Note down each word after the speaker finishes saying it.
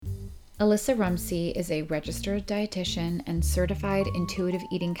Alyssa Rumsey is a registered dietitian and certified intuitive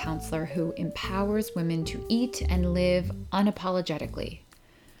eating counselor who empowers women to eat and live unapologetically.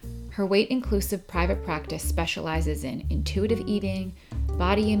 Her weight-inclusive private practice specializes in intuitive eating,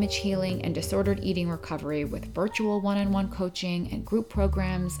 body image healing, and disordered eating recovery with virtual one-on-one coaching and group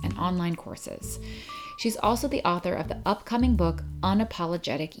programs and online courses. She's also the author of the upcoming book,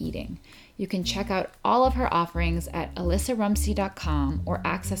 Unapologetic Eating. You can check out all of her offerings at alyssarumsey.com or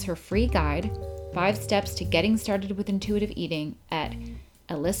access her free guide, 5 Steps to Getting Started with Intuitive Eating, at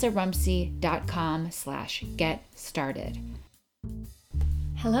alyssarumsey.com/get-started.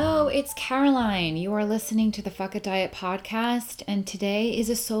 Hello, it's Caroline. You are listening to the Fuck It Diet podcast, and today is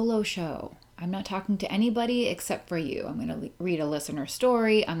a solo show. I'm not talking to anybody except for you. I'm going to read a listener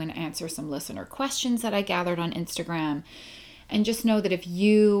story. I'm going to answer some listener questions that I gathered on Instagram. And just know that if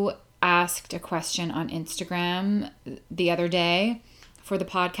you asked a question on Instagram the other day for the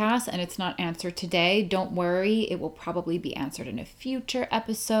podcast and it's not answered today, don't worry. It will probably be answered in a future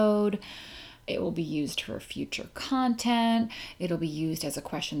episode. It will be used for future content. It'll be used as a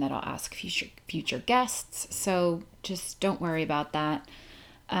question that I'll ask future guests. So just don't worry about that.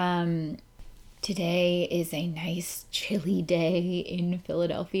 Today is a nice chilly day in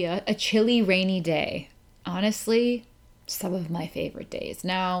Philadelphia. A chilly, rainy day. Honestly, some of my favorite days.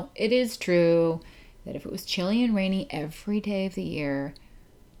 Now, it is true that if it was chilly and rainy every day of the year,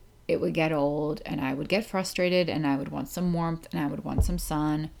 it would get old and I would get frustrated and I would want some warmth and I would want some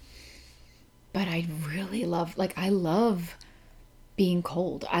sun. But I really love being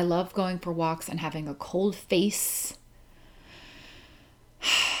cold. I love going for walks and having a cold face.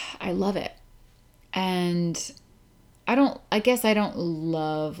 I love it. And I guess I don't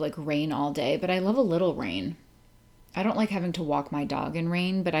love like rain all day, but I love a little rain. I don't like having to walk my dog in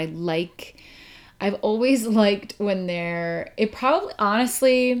rain, but I've always liked when it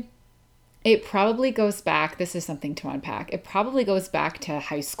probably goes back, this is something to unpack. It probably goes back to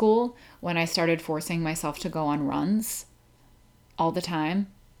high school when I started forcing myself to go on runs all the time.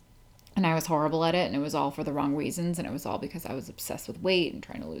 And I was horrible at it, and it was all for the wrong reasons, and it was all because I was obsessed with weight and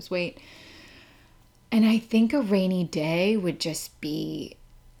trying to lose weight. And I think a rainy day would just be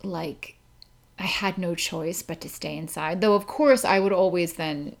like, I had no choice but to stay inside. Though, of course, I would always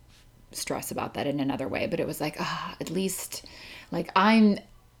then stress about that in another way. But it was like, at least, like, my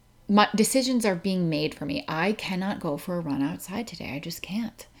decisions are being made for me. I cannot go for a run outside today. I just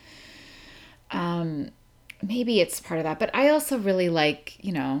can't. Maybe it's part of that. But I also really like,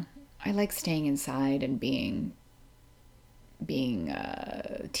 I like staying inside and being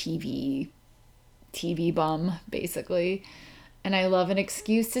a TV bum, basically. And I love an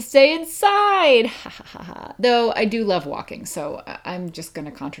excuse to stay inside. Though I do love walking, so I'm just going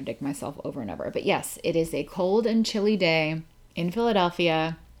to contradict myself over and over. But yes, it is a cold and chilly day in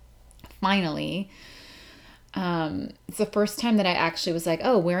Philadelphia. Finally. It's the first time that I actually was like,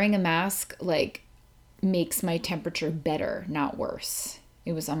 wearing a mask like makes my temperature better, not worse.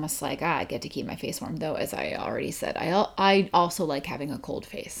 It was almost like, I get to keep my face warm. Though, as I already said, I also like having a cold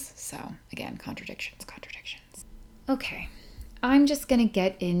face. So again, contradictions. Okay. I'm just going to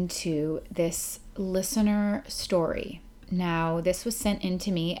get into this listener story. Now, this was sent in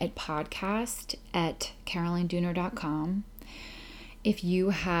to me at podcast@carolinedooner.com. If you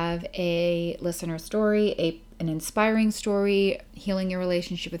have a listener story, an inspiring story, healing your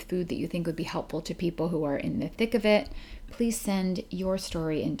relationship with food that you think would be helpful to people who are in the thick of it, please send your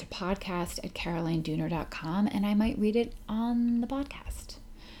story into podcast@carolinedooner.com and I might read it on the podcast.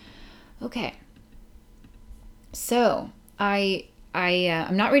 Okay. So, I'm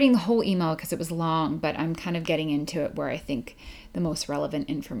not reading the whole email because it was long, but I'm kind of getting into it where I think the most relevant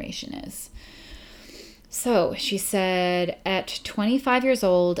information is. So she said, at 25 years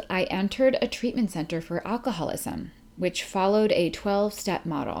old, I entered a treatment center for alcoholism, which followed a 12-step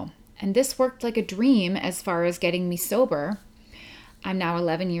model. And this worked like a dream as far as getting me sober. I'm now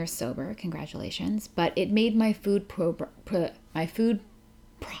 11 years sober, congratulations, but it made my food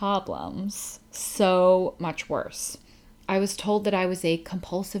problems so much worse. I was told that I was a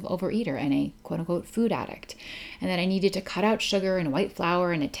compulsive overeater and a quote-unquote food addict, and that I needed to cut out sugar and white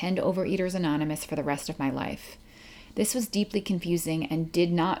flour and attend Overeaters Anonymous for the rest of my life. This was deeply confusing and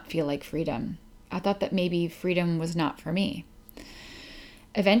did not feel like freedom. I thought that maybe freedom was not for me.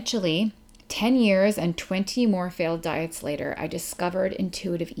 Eventually, 10 years and 20 more failed diets later, I discovered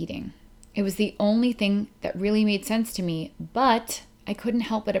intuitive eating. It was the only thing that really made sense to me, but I couldn't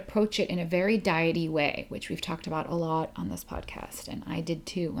help but approach it in a very diety way, which we've talked about a lot on this podcast, and I did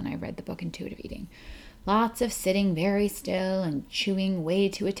too when I read the book Intuitive Eating. Lots of sitting very still and chewing way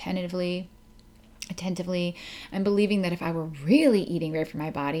too attentively. attentively and believing that if I were really eating right for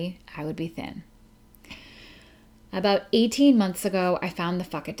my body, I would be thin. About 18 months ago, I found the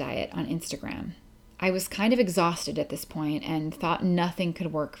Fuck It Diet on Instagram. I was kind of exhausted at this point and thought nothing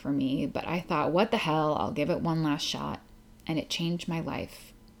could work for me, but I thought, what the hell, I'll give it one last shot. And it changed my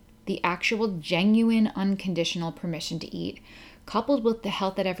life. The actual genuine unconditional permission to eat, coupled with the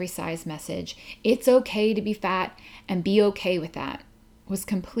health at every size message, it's okay to be fat and be okay with that, was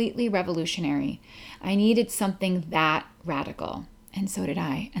completely revolutionary. I needed something that radical. And so did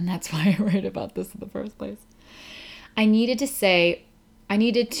I. And that's why I wrote about this in the first place. I needed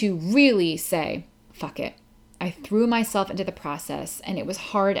to really say, fuck it. I threw myself into the process, and it was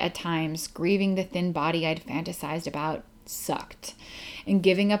hard at times. Grieving the thin body I'd fantasized about sucked, and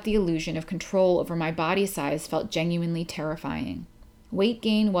giving up the illusion of control over my body size felt genuinely terrifying. Weight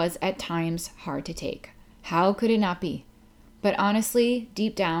gain was at times hard to take. How could it not be? But honestly,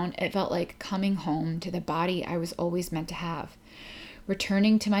 deep down, it felt like coming home to the body I was always meant to have.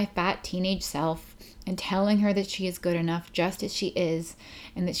 Returning to my fat teenage self and telling her that she is good enough just as she is,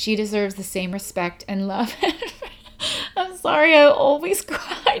 and that she deserves the same respect and love. I'm sorry, I always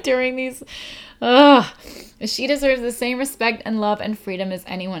cry during these. She deserves the same respect and love and freedom as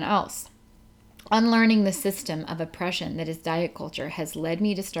anyone else. Unlearning the system of oppression that is diet culture has led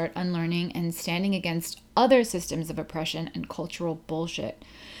me to start unlearning and standing against other systems of oppression and cultural bullshit.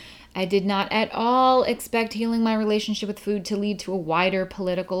 I did not at all expect healing my relationship with food to lead to a wider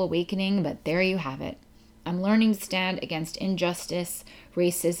political awakening, but there you have it. I'm learning to stand against injustice,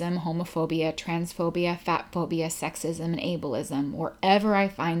 racism, homophobia, transphobia, fatphobia, sexism, and ableism, wherever I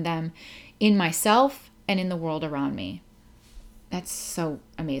find them, in myself and in the world around me. That's so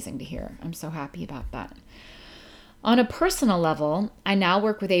amazing to hear. I'm so happy about that. On a personal level, I now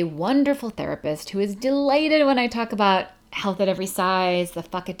work with a wonderful therapist who is delighted when I talk about health at every size, the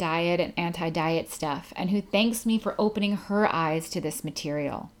Fuck It Diet, and anti-diet stuff, and who thanks me for opening her eyes to this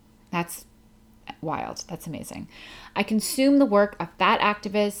material. That's wild. That's amazing. I consume the work of fat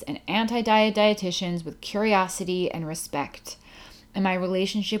activists and anti-diet dietitians with curiosity and respect, and my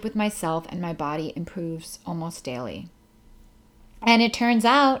relationship with myself and my body improves almost daily. And it turns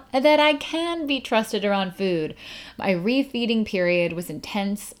out that I can be trusted around food. My refeeding period was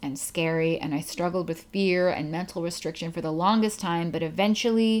intense and scary, and I struggled with fear and mental restriction for the longest time, but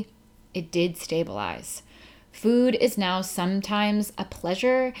eventually it did stabilize. Food is now sometimes a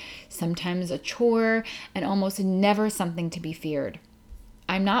pleasure, sometimes a chore, and almost never something to be feared.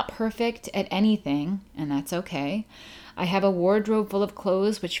 I'm not perfect at anything, and that's okay. I have a wardrobe full of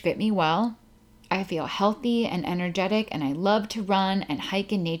clothes which fit me well. I feel healthy and energetic, and I love to run and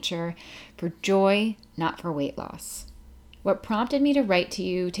hike in nature for joy, not for weight loss. What prompted me to write to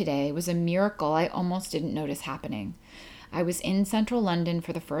you today was a miracle I almost didn't notice happening. I was in central London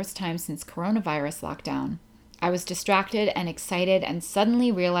for the first time since coronavirus lockdown. I was distracted and excited and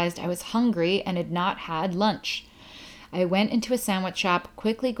suddenly realized I was hungry and had not had lunch. I went into a sandwich shop,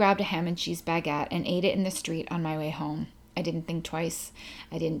 quickly grabbed a ham and cheese baguette, and ate it in the street on my way home. I didn't think twice.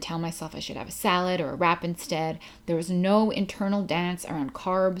 I didn't tell myself I should have a salad or a wrap instead. There was no internal dance around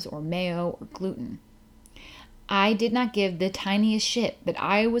carbs or mayo or gluten. I did not give the tiniest shit that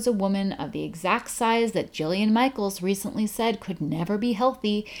I was a woman of the exact size that Jillian Michaels recently said could never be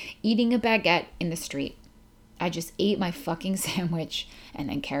healthy, eating a baguette in the street. I just ate my fucking sandwich and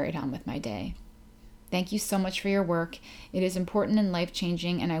then carried on with my day. Thank you so much for your work. It is important and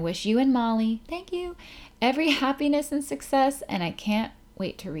life-changing, and I wish you and Molly, thank you, every happiness and success, and I can't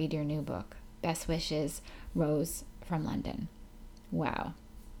wait to read your new book. Best wishes, Rose from London. Wow.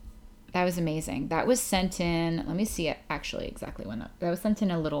 That was amazing. That was sent in, let me see it actually exactly when that was sent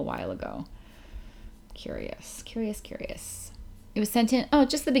in a little while ago. Curious. It was sent in,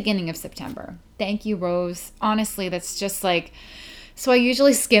 just the beginning of September. Thank you, Rose. Honestly, that's just like, so I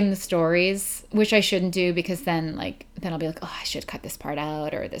usually skim the stories, which I shouldn't do because then I'll be like, oh, I should cut this part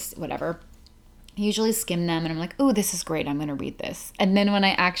out or this, whatever. I usually skim them and I'm like, oh, this is great. I'm going to read this. And then when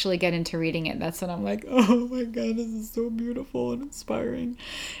I actually get into reading it, that's when I'm like, oh my God, this is so beautiful and inspiring.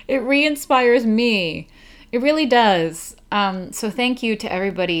 It re-inspires me. It really does. So thank you to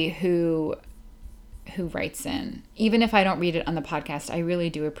everybody who writes in. Even if I don't read it on the podcast, I really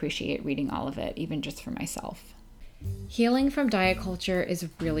do appreciate reading all of it, even just for myself. Healing from diet culture is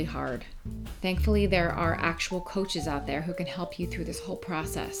really hard. Thankfully, there are actual coaches out there who can help you through this whole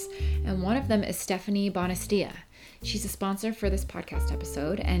process. And one of them is Stephanie Bonastia. She's a sponsor for this podcast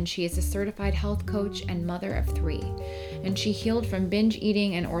episode, and she is a certified health coach and mother of 3. And she healed from binge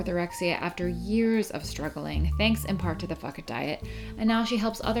eating and orthorexia after years of struggling, thanks in part to the Fuck It Diet. And now she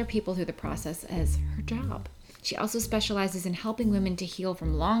helps other people through the process as her job. She also specializes in helping women to heal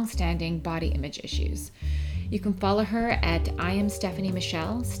from long-standing body image issues. You can follow her at I am Stephanie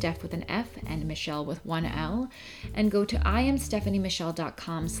Michelle, Steph with an F and Michelle with one L, and go to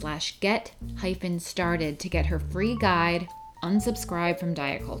iamstephaniemichelle.com/get-started to get her free guide, Unsubscribe from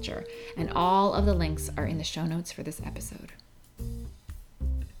Diet Culture. And all of the links are in the show notes for this episode.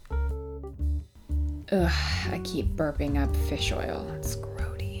 Ugh, I keep burping up fish oil. It's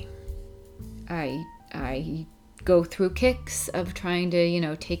grody. I go through kicks of trying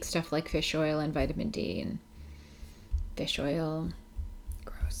to, take stuff like fish oil and vitamin D and fish oil.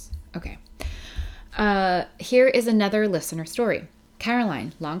 Gross. Okay. Here is another listener story.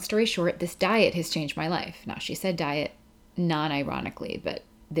 Caroline, long story short, this diet has changed my life. Now, she said diet non-ironically, but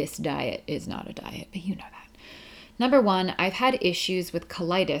this diet is not a diet, but you know that. Number one, I've had issues with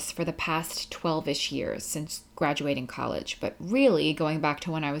colitis for the past 12-ish years since graduating college, but really going back to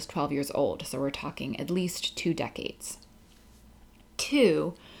when I was 12 years old, so we're talking at least 2 decades.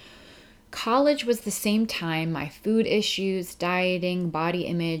 2, college was the same time my food issues, dieting, body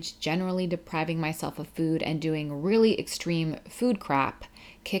image, generally depriving myself of food, and doing really extreme food crap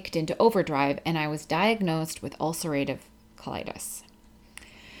kicked into overdrive, and I was diagnosed with ulcerative colitis.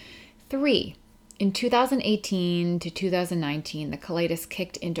 3, in 2018 to 2019, the colitis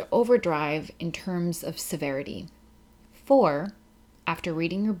kicked into overdrive in terms of severity. 4, after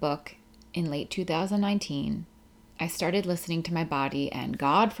reading your book in late 2019, I started listening to my body and,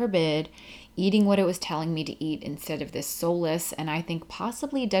 God forbid, eating what it was telling me to eat instead of this soulless and I think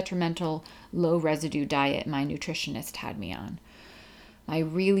possibly detrimental low residue diet my nutritionist had me on. My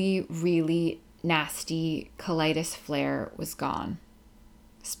really, really nasty colitis flare was gone.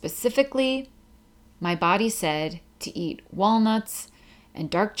 Specifically, my body said to eat walnuts and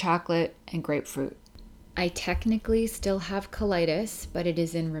dark chocolate and grapefruit. I technically still have colitis, but it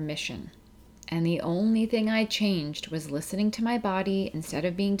is in remission. And the only thing I changed was listening to my body instead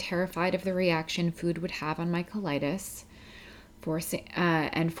of being terrified of the reaction food would have on my colitis,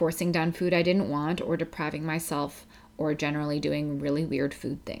 forcing down food I didn't want or depriving myself or generally doing really weird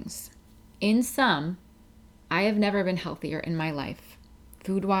food things. In sum, I have never been healthier in my life.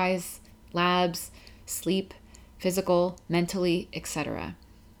 Food-wise, labs, sleep, physical, mentally, etc.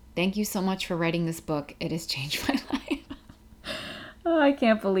 Thank you so much for writing this book. It has changed my life. Oh, I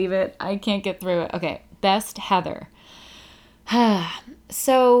can't believe it. I can't get through it. Okay, best Heather.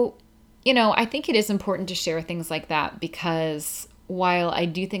 So, I think it is important to share things like that because while I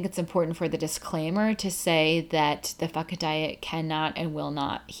do think it's important for the disclaimer to say that the fuck diet cannot and will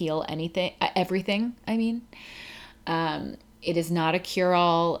not heal everything, it is not a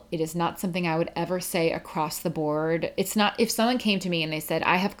cure-all. It is not something I would ever say across the board. It's not, if someone came to me and they said,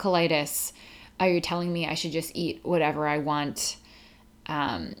 I have colitis, are you telling me I should just eat whatever I want,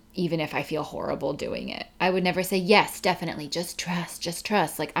 even if I feel horrible doing it? I would never say, yes, definitely, just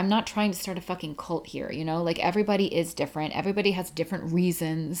trust. Like, I'm not trying to start a fucking cult here, Like, everybody is different. Everybody has different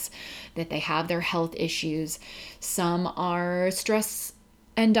reasons that they have their health issues. Some are stress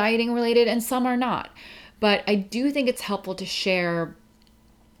and dieting related and some are not. But I do think it's helpful to share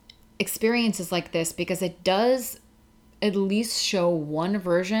experiences like this because it does at least show one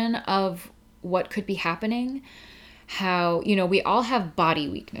version of what could be happening. How, we all have body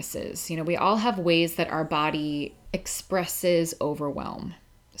weaknesses. We all have ways that our body expresses overwhelm.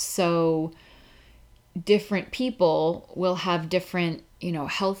 So different people will have different,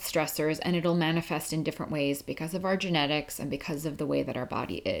 health stressors, and it'll manifest in different ways because of our genetics and because of the way that our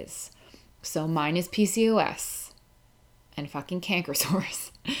body is. So mine is PCOS and fucking canker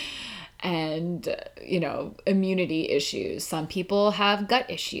sores and, immunity issues. Some people have gut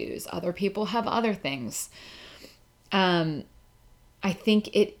issues. Other people have other things. I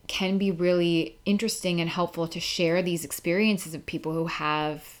think it can be really interesting and helpful to share these experiences of people who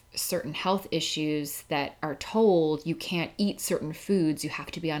have certain health issues that are told you can't eat certain foods, you have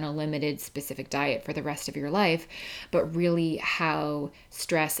to be on a limited specific diet for the rest of your life, but really how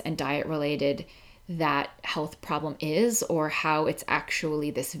stress and diet related that health problem is, or how it's actually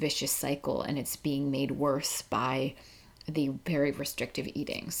this vicious cycle and it's being made worse by the very restrictive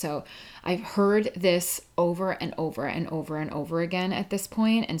eating. So I've heard this over and over and over and over again at this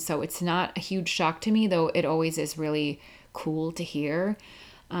point, and so it's not a huge shock to me, though it always is really cool to hear.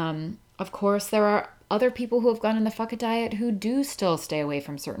 Of course, there are other people who have gone on the fuck diet who do still stay away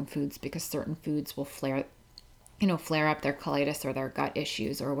from certain foods because certain foods will flare up their colitis or their gut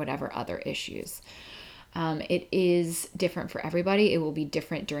issues or whatever other issues. It is different for everybody. It will be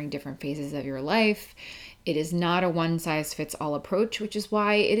different during different phases of your life. It is not a one-size-fits-all approach, which is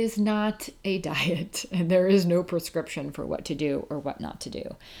why it is not a diet and there is no prescription for what to do or what not to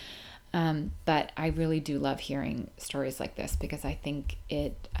do. But I really do love hearing stories like this because I think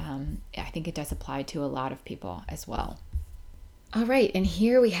it does apply to a lot of people as well. All right, and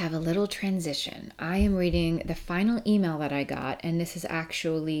here we have a little transition. I am reading the final email that I got, and this is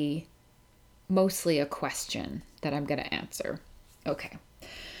actually mostly a question that I'm going to answer. Okay.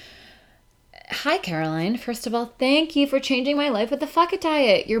 Hi, Caroline. First of all, thank you for changing my life with the Fuck It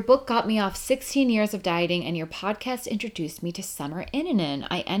diet. Your book got me off 16 years of dieting, and your podcast introduced me to Summer Innanen.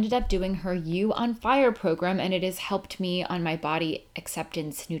 I ended up doing her You on Fire program, and it has helped me on my body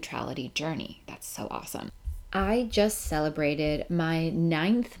acceptance neutrality journey. That's so awesome. I just celebrated my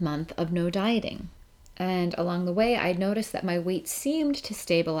 9th month of no dieting. And along the way, I noticed that my weight seemed to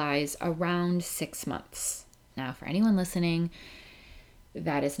stabilize around 6 months. Now, for anyone listening,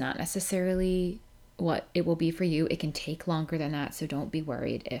 that is not necessarily what it will be for you. It can take longer than that, so don't be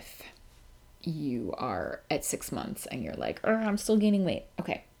worried if you are at 6 months and you're like, oh, I'm still gaining weight.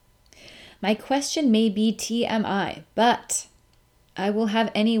 Okay. My question may be TMI, but I will have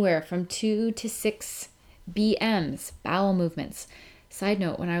anywhere from 2 to 6 BMs, bowel movements. Side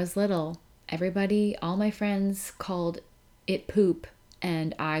note, when I was little, everybody, all my friends called it poop,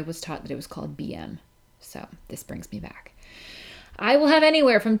 and I was taught that it was called BM. So this brings me back. I will have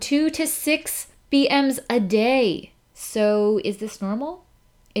anywhere from 2 to 6 BMs a day. So is this normal?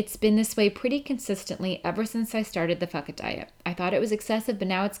 It's been this way pretty consistently ever since I started the Fuck It diet. I thought it was excessive, but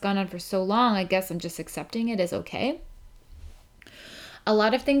now it's gone on for so long, I guess I'm just accepting it as okay. A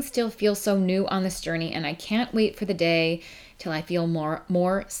lot of things still feel so new on this journey, and I can't wait for the day till I feel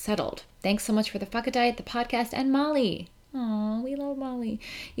more settled. Thanks so much for the Fuck It diet, the podcast, and Molly. Aw, we love Molly.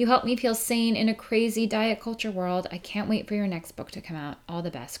 You help me feel sane in a crazy diet culture world. I can't wait for your next book to come out. All the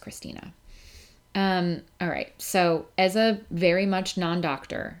best, Christina. All right. So as a very much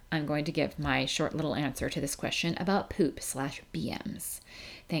non-doctor, I'm going to give my short little answer to this question about poop/BMs.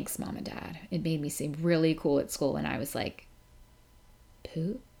 Thanks, Mom and Dad. It made me seem really cool at school when I was like,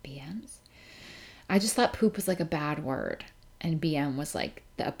 poop? BMs? I just thought poop was like a bad word and BM was like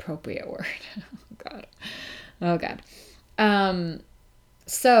the appropriate word. Oh God.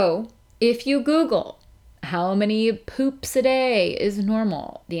 So if you Google how many poops a day is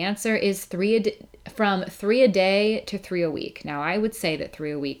normal, the answer is from 3 a day to 3 a week. Now I would say that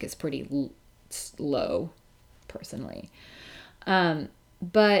 3 a week is pretty low personally.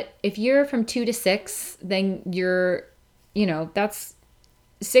 But if you're from 2 to 6, then that's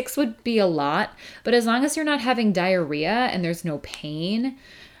 6 would be a lot, but as long as you're not having diarrhea and there's no pain,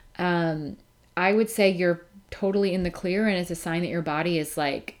 I would say you're totally in the clear, and it's a sign that your body is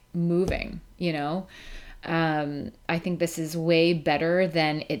like moving, I think this is way better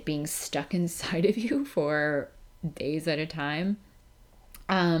than it being stuck inside of you for days at a time.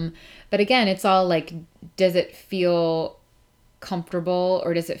 But again, it's all like, does it feel comfortable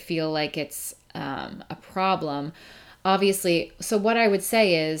or does it feel like it's a problem? Obviously, so what I would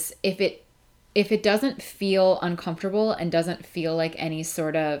say is if it doesn't feel uncomfortable and doesn't feel like any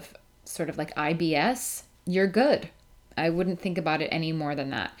sort of like IBS, you're good. I wouldn't think about it any more than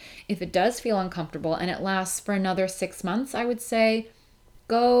that. If it does feel uncomfortable and it lasts for another 6 months, I would say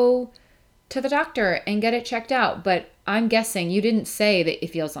go to the doctor and get it checked out. But I'm guessing you didn't say that it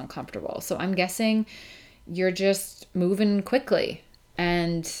feels uncomfortable. So I'm guessing you're just moving quickly.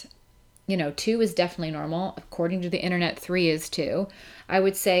 And 2 is definitely normal. According to the internet, 3 is too. I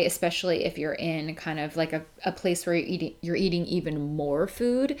would say, especially if you're in kind of like a place where you're eating even more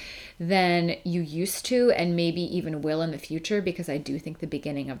food than you used to and maybe even will in the future, because I do think the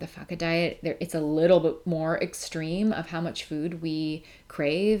beginning of the Fuck It diet, it's a little bit more extreme of how much food we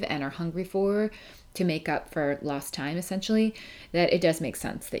crave and are hungry for to make up for lost time, essentially, that it does make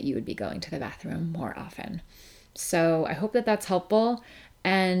sense that you would be going to the bathroom more often. So I hope that that's helpful.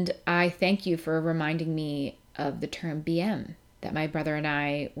 And I thank you for reminding me of the term BM that my brother and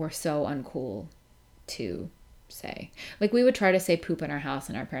I were so uncool to say. Like, we would try to say poop in our house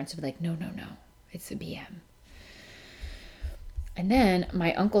and our parents would be like, no, it's a BM. And then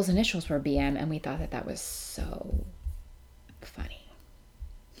my uncle's initials were BM and we thought that that was so funny.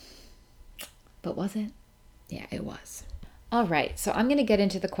 But was it? Yeah, it was. All right, so I'm going to get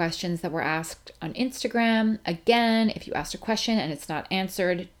into the questions that were asked on Instagram. Again, if you asked a question and it's not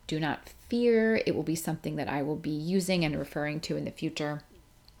answered, do not fear. It will be something that I will be using and referring to in the future.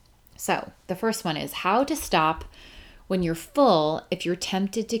 So the first one is how to stop when you're full if you're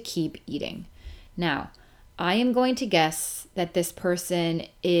tempted to keep eating. Now, I am going to guess that this person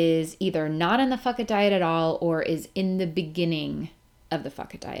is either not on the Fuck It diet at all or is in the beginning of the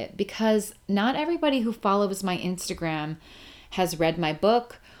Fuck It diet, because not everybody who follows my Instagram has read my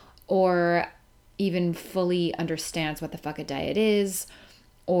book or even fully understands what the Fuck It diet is,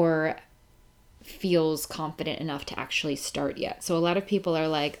 or feels confident enough to actually start yet. So a lot of people are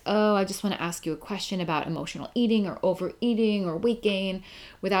like, oh, I just want to ask you a question about emotional eating or overeating or weight gain,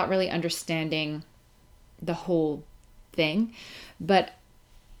 without really understanding the whole thing. But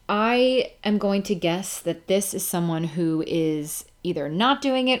I am going to guess that this is someone who is either not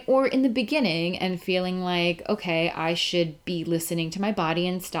doing it or in the beginning and feeling like, okay, I should be listening to my body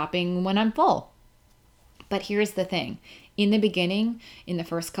and stopping when I'm full. But here's the thing. In the beginning, in the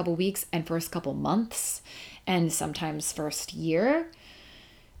first couple weeks and first couple months, and sometimes first year,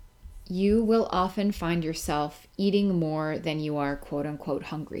 you will often find yourself eating more than you are quote unquote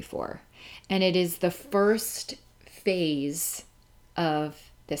hungry for. And it is the first phase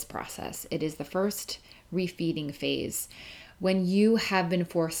of this process. It is the first refeeding phase. When you have been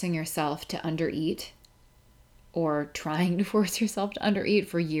forcing yourself to undereat or trying to force yourself to undereat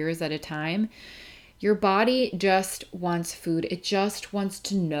for years at a time, your body just wants food. It just wants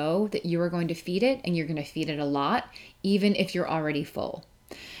to know that you are going to feed it, and you're going to feed it a lot, even if you're already full.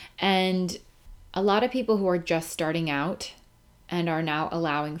 And a lot of people who are just starting out and are now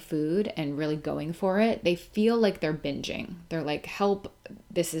allowing food and really going for it, they feel like they're binging. They're like, help,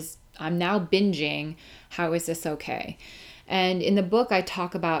 I'm now binging. How is this okay? And in the book, I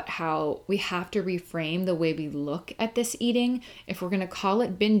talk about how we have to reframe the way we look at this eating. If we're going to call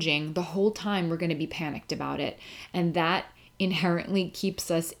it binging, the whole time we're going to be panicked about it. And that inherently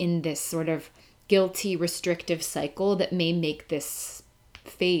keeps us in this sort of guilty, restrictive cycle that may make this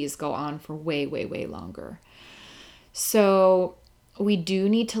phase go on for way, way, way longer. So we do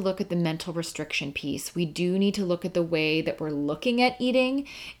need to look at the mental restriction piece. We do need to look at the way that we're looking at eating.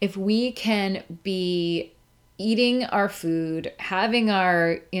 If we can be eating our food, having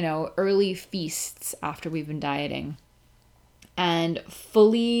our, early feasts after we've been dieting, and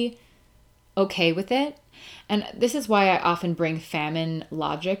fully okay with it. And this is why I often bring famine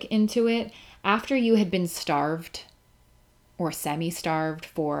logic into it. After you had been starved or semi-starved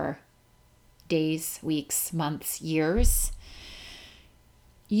for days, weeks, months, years,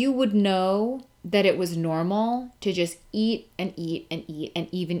 you would know that it was normal to just eat and eat and eat and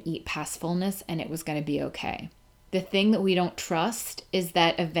even eat past fullness, and it was going to be okay. The thing that we don't trust is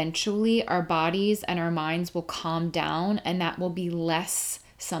that eventually our bodies and our minds will calm down, and that will be less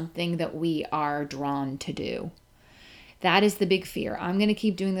something that we are drawn to do. That is the big fear. I'm going to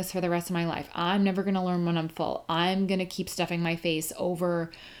keep doing this for the rest of my life. I'm never going to learn when I'm full. I'm going to keep stuffing my face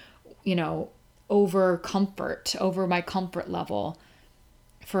over comfort, over my comfort level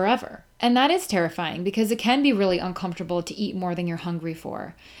forever. And that is terrifying, because it can be really uncomfortable to eat more than you're hungry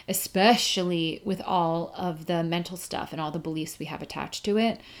for, especially with all of the mental stuff and all the beliefs we have attached to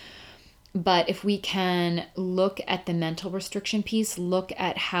it. But if we can look at the mental restriction piece, look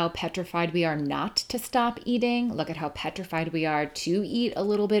at how petrified we are not to stop eating, look at how petrified we are to eat a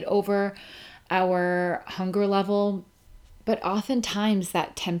little bit over our hunger level. But oftentimes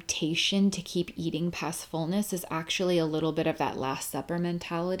that temptation to keep eating past fullness is actually a little bit of that Last Supper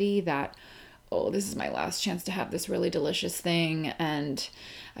mentality that, oh, this is my last chance to have this really delicious thing. And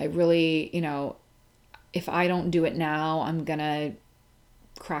I really, if I don't do it now, I'm going to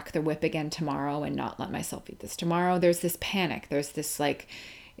crack the whip again tomorrow and not let myself eat this tomorrow. There's this panic. There's this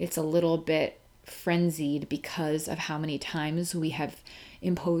it's a little bit frenzied because of how many times we have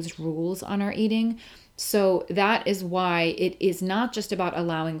imposed rules on our eating. So that is why it is not just about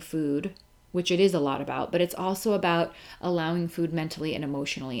allowing food, which it is a lot about, but it's also about allowing food mentally and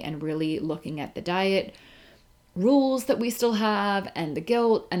emotionally, and really looking at the diet rules that we still have, and the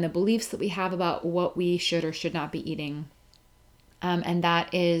guilt and the beliefs that we have about what we should or should not be eating. And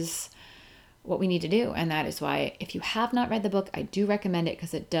that is what we need to do. And that is why, if you have not read the book, I do recommend it,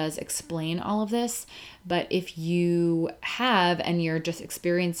 because it does explain all of this. But if you have and you're just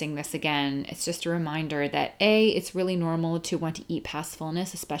experiencing this again, it's just a reminder that A, it's really normal to want to eat past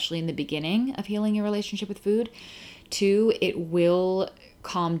fullness, especially in the beginning of healing your relationship with food. 2, it will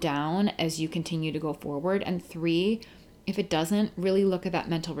calm down as you continue to go forward. And 3, if it doesn't, really look at that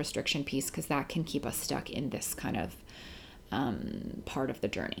mental restriction piece, because that can keep us stuck in this kind of part of the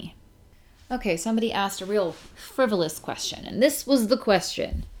journey. Okay, somebody asked a real frivolous question, and this was the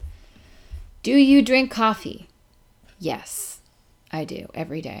question. Do you drink coffee? Yes, I do,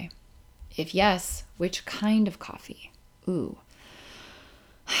 every day. If yes, which kind of coffee? Ooh.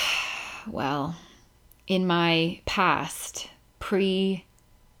 Well, in my past, pre-corona,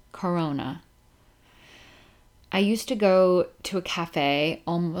 I used to go to a cafe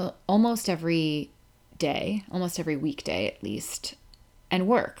almost every day, almost every weekday at least, and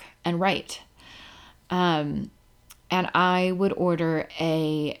work and write. And I would order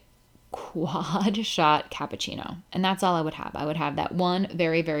a quad shot cappuccino. And that's all I would have. I would have that one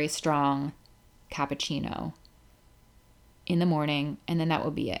very, very strong cappuccino in the morning, and then that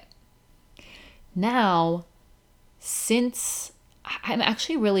would be it. Now, since I'm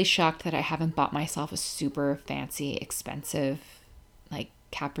actually really shocked that I haven't bought myself a super fancy, expensive, like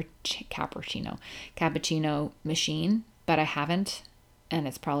cappuccino machine, but I haven't. And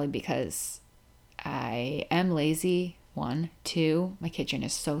it's probably because I am lazy. 1, 2, my kitchen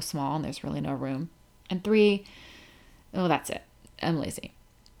is so small and there's really no room. And 3, oh, that's it. I'm lazy.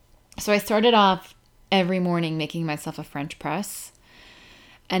 So I started off every morning making myself a French press.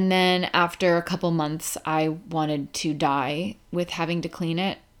 And then after a couple months, I wanted to die with having to clean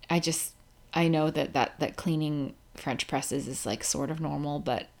it. I know that cleaning French presses is like sort of normal,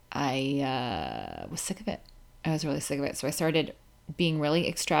 but I was sick of it. I was really sick of it. So I started being really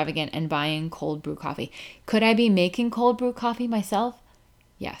extravagant and buying cold brew coffee. Could I be making cold brew coffee myself?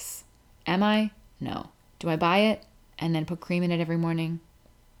 Yes. Am I? No. Do I buy it and then put cream in it every morning?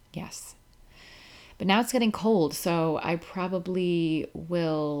 Yes. But now it's getting cold, so I probably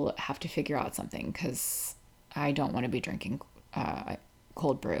will have to figure out something because I don't want to be drinking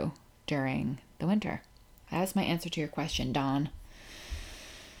cold brew during the winter. That's my answer to your question, Dawn.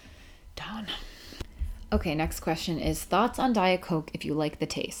 Okay, next question is thoughts on Diet Coke if you like the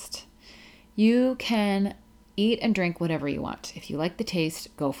taste. You can eat and drink whatever you want. If you like the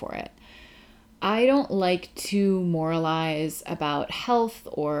taste, go for it. I don't like to moralize about health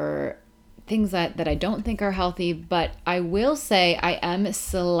or things that I don't think are healthy, but I will say I am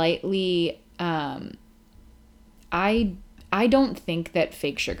slightly, I don't think that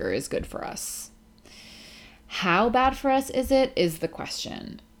fake sugar is good for us. How bad for us is it is the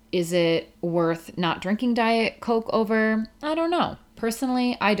question. Is it worth not drinking Diet Coke over? I don't know.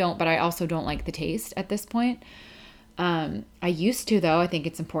 Personally, I don't, but I also don't like the taste at this point. I used to, though. I think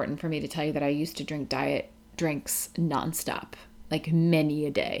it's important for me to tell you that I used to drink diet drinks nonstop, like many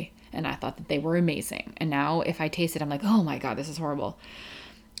a day. And I thought that they were amazing. And now if I taste it, I'm like, oh my God, this is horrible.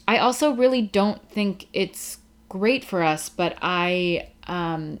 I also really don't think it's great for us, but I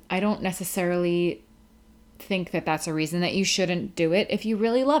don't necessarily think that that's a reason that you shouldn't do it if you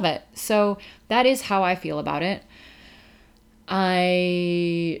really love it. So that is how I feel about it.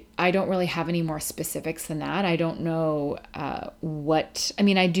 I don't really have any more specifics than that. I don't know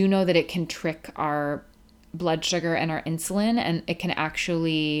I do know that it can trick our blood sugar and our insulin, and it can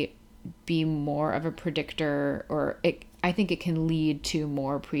actually be more of a predictor, I think it can lead to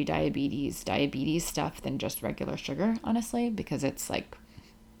more diabetes stuff than just regular sugar, honestly, because it's like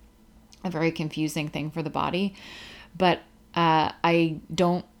a very confusing thing for the body. But I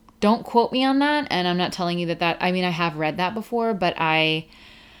don't quote me on that, and I'm not telling you that I have read that before, but I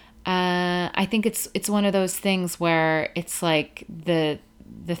think it's one of those things where it's like the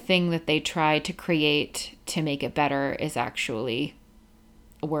thing that they try to create to make it better is actually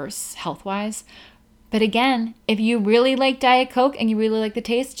worse health-wise. But again, if you really like Diet Coke and you really like the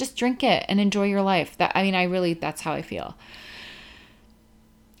taste, just drink it and enjoy your life. That's how I feel.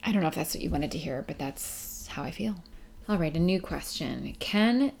 I don't know if that's what you wanted to hear, but that's how I feel. All right, a new question.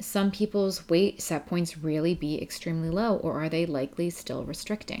 Can some people's weight set points really be extremely low, or are they likely still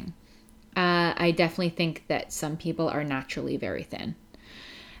restricting? I definitely think that some people are naturally very thin.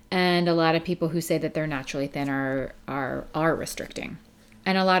 And a lot of people who say that they're naturally thin are restricting.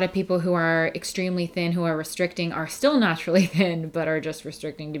 And a lot of people who are extremely thin, who are restricting, are still naturally thin, but are just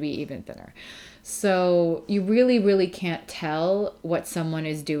restricting to be even thinner. So you really, really can't tell what someone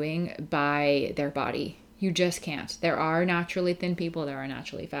is doing by their body. You just can't. There are naturally thin people, there are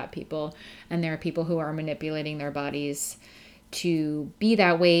naturally fat people, and there are people who are manipulating their bodies to be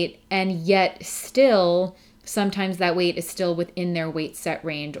that weight, and yet still, sometimes that weight is still within their weight set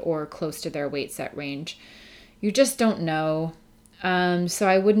range or close to their weight set range. You just don't know. So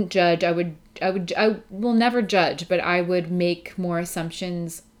I wouldn't judge. I will never judge, but I would make more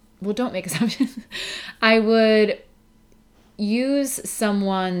assumptions. Well, don't make assumptions. I would use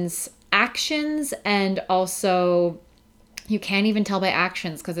someone's actions, and also you can't even tell by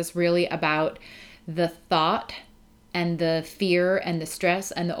actions because it's really about the thought and the fear and the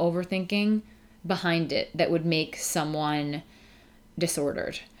stress and the overthinking behind it that would make someone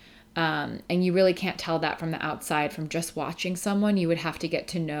disordered. And you really can't tell that from the outside from just watching someone. You would have to get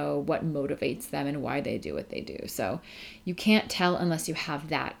to know what motivates them and why they do what they do. So you can't tell unless you have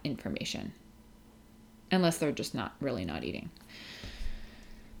that information. Unless they're just not eating.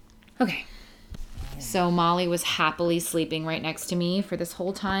 Okay. So Molly was happily sleeping right next to me for this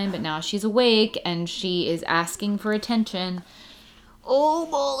whole time, but now she's awake and she is asking for attention. Oh,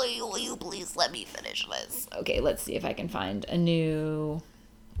 Molly, will you please let me finish this? Okay, let's see if I can find a new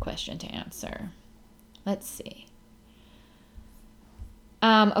question to answer. Let's see.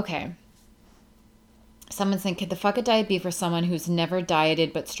 Okay. Someone's saying, could the fuck it diet be for someone who's never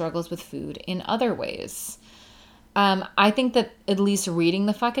dieted but struggles with food in other ways? I think that at least reading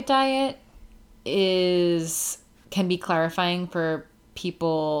the fuck it diet can be clarifying for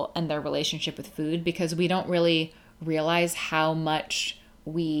people and their relationship with food, because we don't really realize how much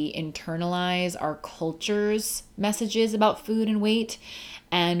we internalize our culture's messages about food and weight,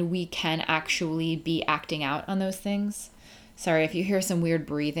 and we can actually be acting out on those things. Sorry if you hear some weird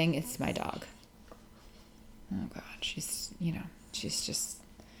breathing, it's my dog. Oh God, she's just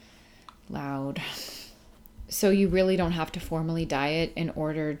loud. So you really don't have to formally diet in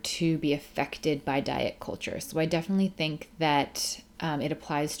order to be affected by diet culture. So I definitely think that it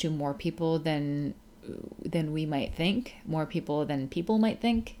applies to more people than we might think, more people than people might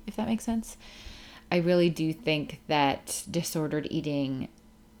think, if that makes sense. I really do think that disordered eating,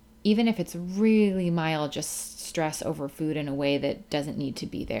 even if it's really mild, just stress over food in a way that doesn't need to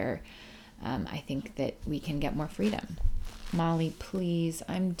be there, I think that we can get more freedom. Molly, please,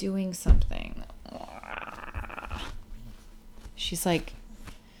 I'm doing something. She's like,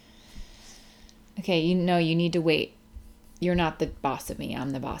 okay, you need to wait. You're not the boss of me.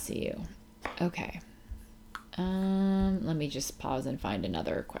 I'm the boss of you. Okay. Let me just pause and find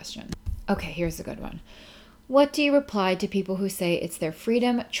another question. Okay, here's a good one. What do you reply to people who say it's their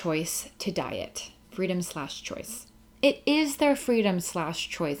freedom choice to diet? Freedom/choice. It is their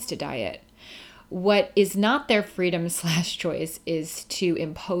freedom/choice to diet. What is not their freedom/choice is to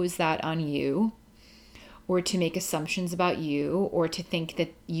impose that on you, or to make assumptions about you, or to think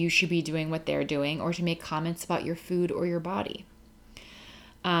that you should be doing what they're doing, or to make comments about your food or your body.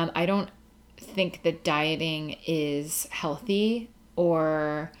 I don't think that dieting is healthy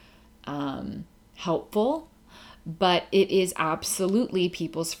or helpful, but it is absolutely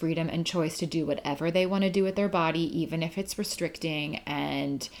people's freedom and choice to do whatever they want to do with their body, even if it's restricting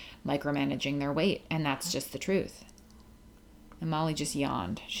and micromanaging their weight. And that's just the truth. And Molly just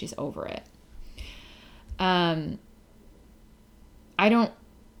yawned. She's over it. I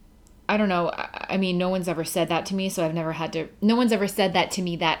don't know. I mean, no one's ever said that to me, so no one's ever said that to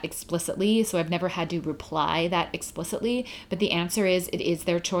me that explicitly, so I've never had to reply that explicitly. But the answer is, it is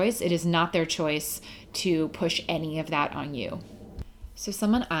their choice. It is not their choice to push any of that on you. So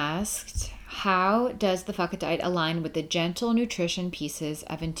someone asked, how does the Fuck It Diet align with the gentle nutrition pieces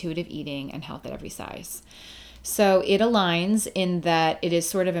of intuitive eating and health at every size? So it aligns in that it is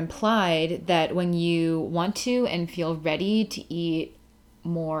sort of implied that when you want to and feel ready to eat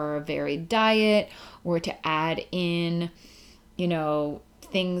more varied diet, or to add in,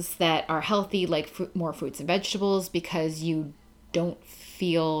 things that are healthy, like more fruits and vegetables, because you don't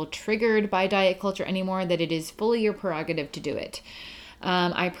feel triggered by diet culture anymore, that it is fully your prerogative to do it.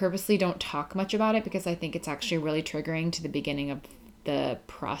 I purposely don't talk much about it because I think it's actually really triggering to the beginning of the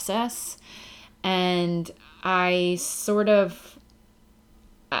process. And I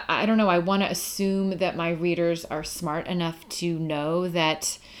don't know, I want to assume that my readers are smart enough to know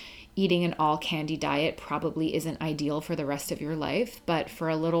that eating an all candy diet probably isn't ideal for the rest of your life, but for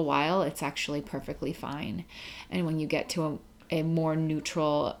a little while, it's actually perfectly fine. And when you get to a more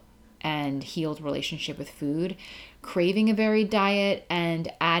neutral and healed relationship with food, craving a varied diet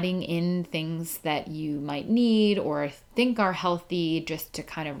and adding in things that you might need or think are healthy just to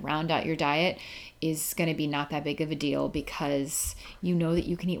kind of round out your diet is going to be not that big of a deal, because you know that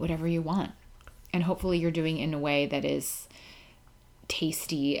you can eat whatever you want. And hopefully you're doing it in a way that is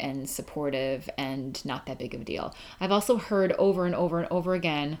tasty and supportive and not that big of a deal. I've also heard over and over and over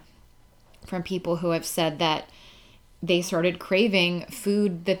again from people who have said that they started craving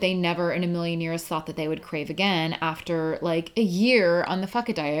food that they never in a million years thought that they would crave again after like a year on the Fuck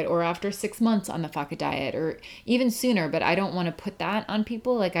It diet, or after 6 months on the Fuck It diet, or even sooner. But I don't want to put that on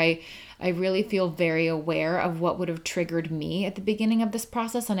people. Like I really feel very aware of what would have triggered me at the beginning of this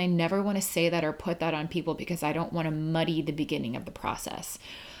process. And I never want to say that or put that on people, because I don't want to muddy the beginning of the process.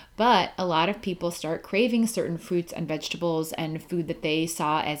 But a lot of people start craving certain fruits and vegetables and food that they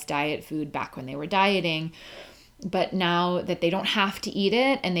saw as diet food back when they were dieting. But now that they don't have to eat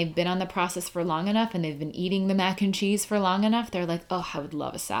it, and they've been on the process for long enough, and they've been eating the mac and cheese for long enough, they're like, oh, I would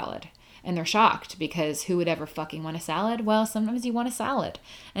love a salad. And they're shocked, because who would ever fucking want a salad? Well, sometimes you want a salad.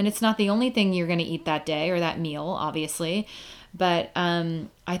 And it's not the only thing you're going to eat that day or that meal, obviously. But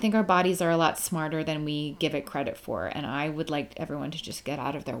I think our bodies are a lot smarter than we give it credit for. And I would like everyone to just get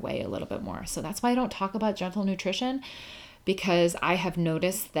out of their way a little bit more. So that's why I don't talk about gentle nutrition, because I have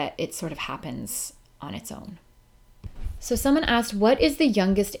noticed that it sort of happens on its own. So someone asked, what is the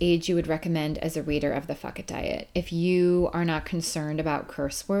youngest age you would recommend as a reader of the Fuck It Diet? If you are not concerned about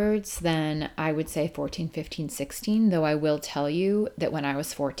curse words, then I would say 14, 15, 16. Though I will tell you that when I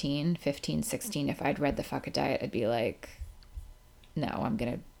was 14, 15, 16, if I'd read the Fuck It Diet, I'd be like, no, I'm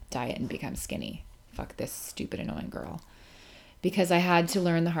going to diet and become skinny. Fuck this stupid, annoying girl. Because I had to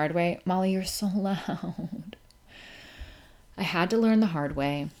learn the hard way. Molly, you're so loud. I had to learn the hard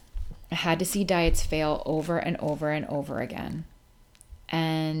way. I had to see diets fail over and over and over again.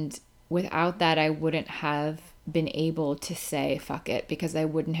 And without that, I wouldn't have been able to say fuck it, because I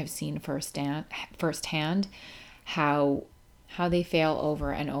wouldn't have seen firsthand how they fail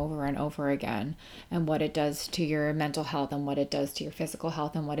over and over and over again, and what it does to your mental health, and what it does to your physical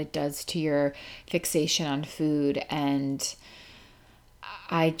health, and what it does to your fixation on food. And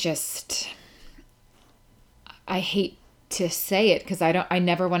I hate to say it, because I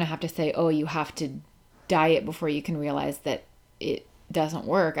never want to have to say, oh, you have to diet before you can realize that it doesn't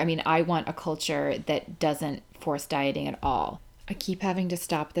work. I mean, I want a culture that doesn't force dieting at all. I keep having to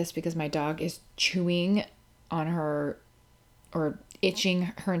stop this because my dog is chewing on her, or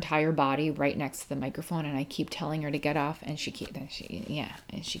itching her entire body right next to the microphone, and I keep telling her to get off, and she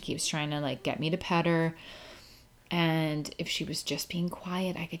keeps trying to like get me to pet her. And if she was just being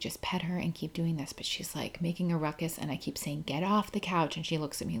quiet, I could just pet her and keep doing this. But she's like making a ruckus, and I keep saying, get off the couch. And she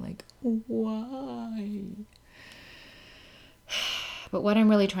looks at me like, why? But what I'm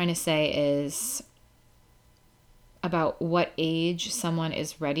really trying to say is about what age someone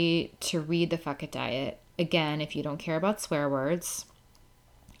is ready to read the Fuck It Diet. Again, if you don't care about swear words,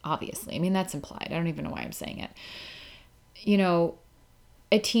 obviously. I mean, that's implied. I don't even know why I'm saying it. You know,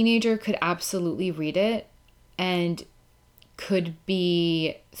 a teenager could absolutely read it and could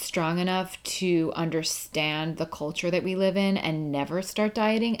be strong enough to understand the culture that we live in and never start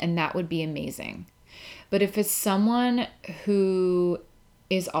dieting, and that would be amazing. But if it's someone who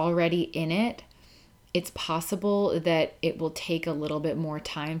is already in it, it's possible that it will take a little bit more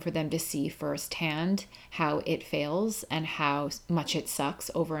time for them to see firsthand how it fails and how much it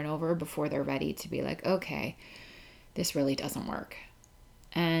sucks over and over before they're ready to be like, okay, this really doesn't work.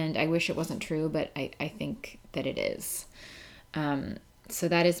 And I wish it wasn't true, but I think that it is. So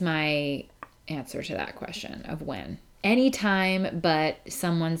that is my answer to that question of when. Anytime, but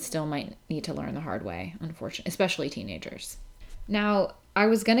someone still might need to learn the hard way, unfortunately, especially teenagers. Now, I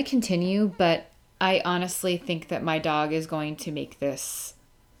was going to continue, but I honestly think that my dog is going to make this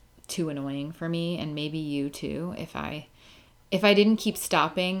too annoying for me, and maybe you too, if I didn't keep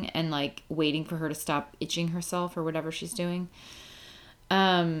stopping and like waiting for her to stop itching herself or whatever she's doing.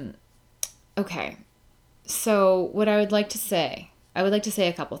 Okay. So what I would like to say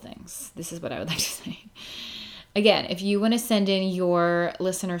a couple things. This is what I would like to say. Again, if you want to send in your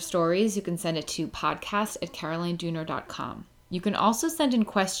listener stories, you can send it to podcast@carolinedooner.com. You can also send in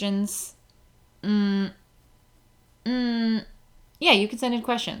questions. Yeah, you can send in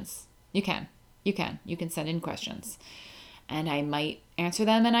questions. You can send in questions. And I might answer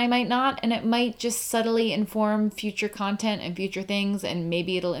them and I might not. And it might just subtly inform future content and future things. And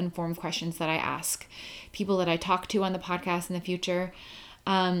maybe it'll inform questions that I ask people that I talk to on the podcast in the future.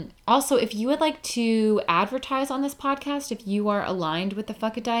 Also, if you would like to advertise on this podcast, if you are aligned with the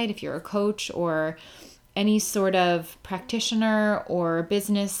Fuck It Diet, if you're a coach or any sort of practitioner or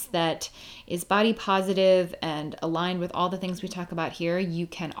business that is body positive and aligned with all the things we talk about here, you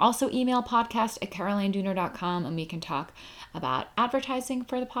can also email podcast@carolinedooner.com and we can talk about advertising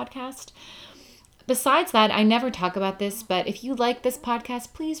for the podcast. Besides that, I never talk about this, but if you like this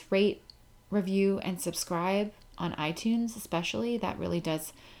podcast, please rate, review, and subscribe on iTunes, especially. That really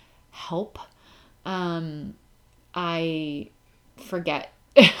does help. I forget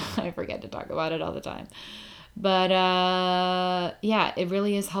I forget to talk about it all the time. But yeah, it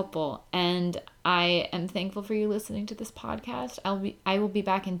really is helpful. And I am thankful for you listening to this podcast. I will be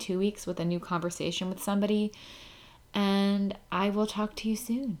back in 2 weeks with a new conversation with somebody. And I will talk to you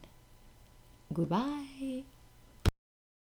soon. Goodbye.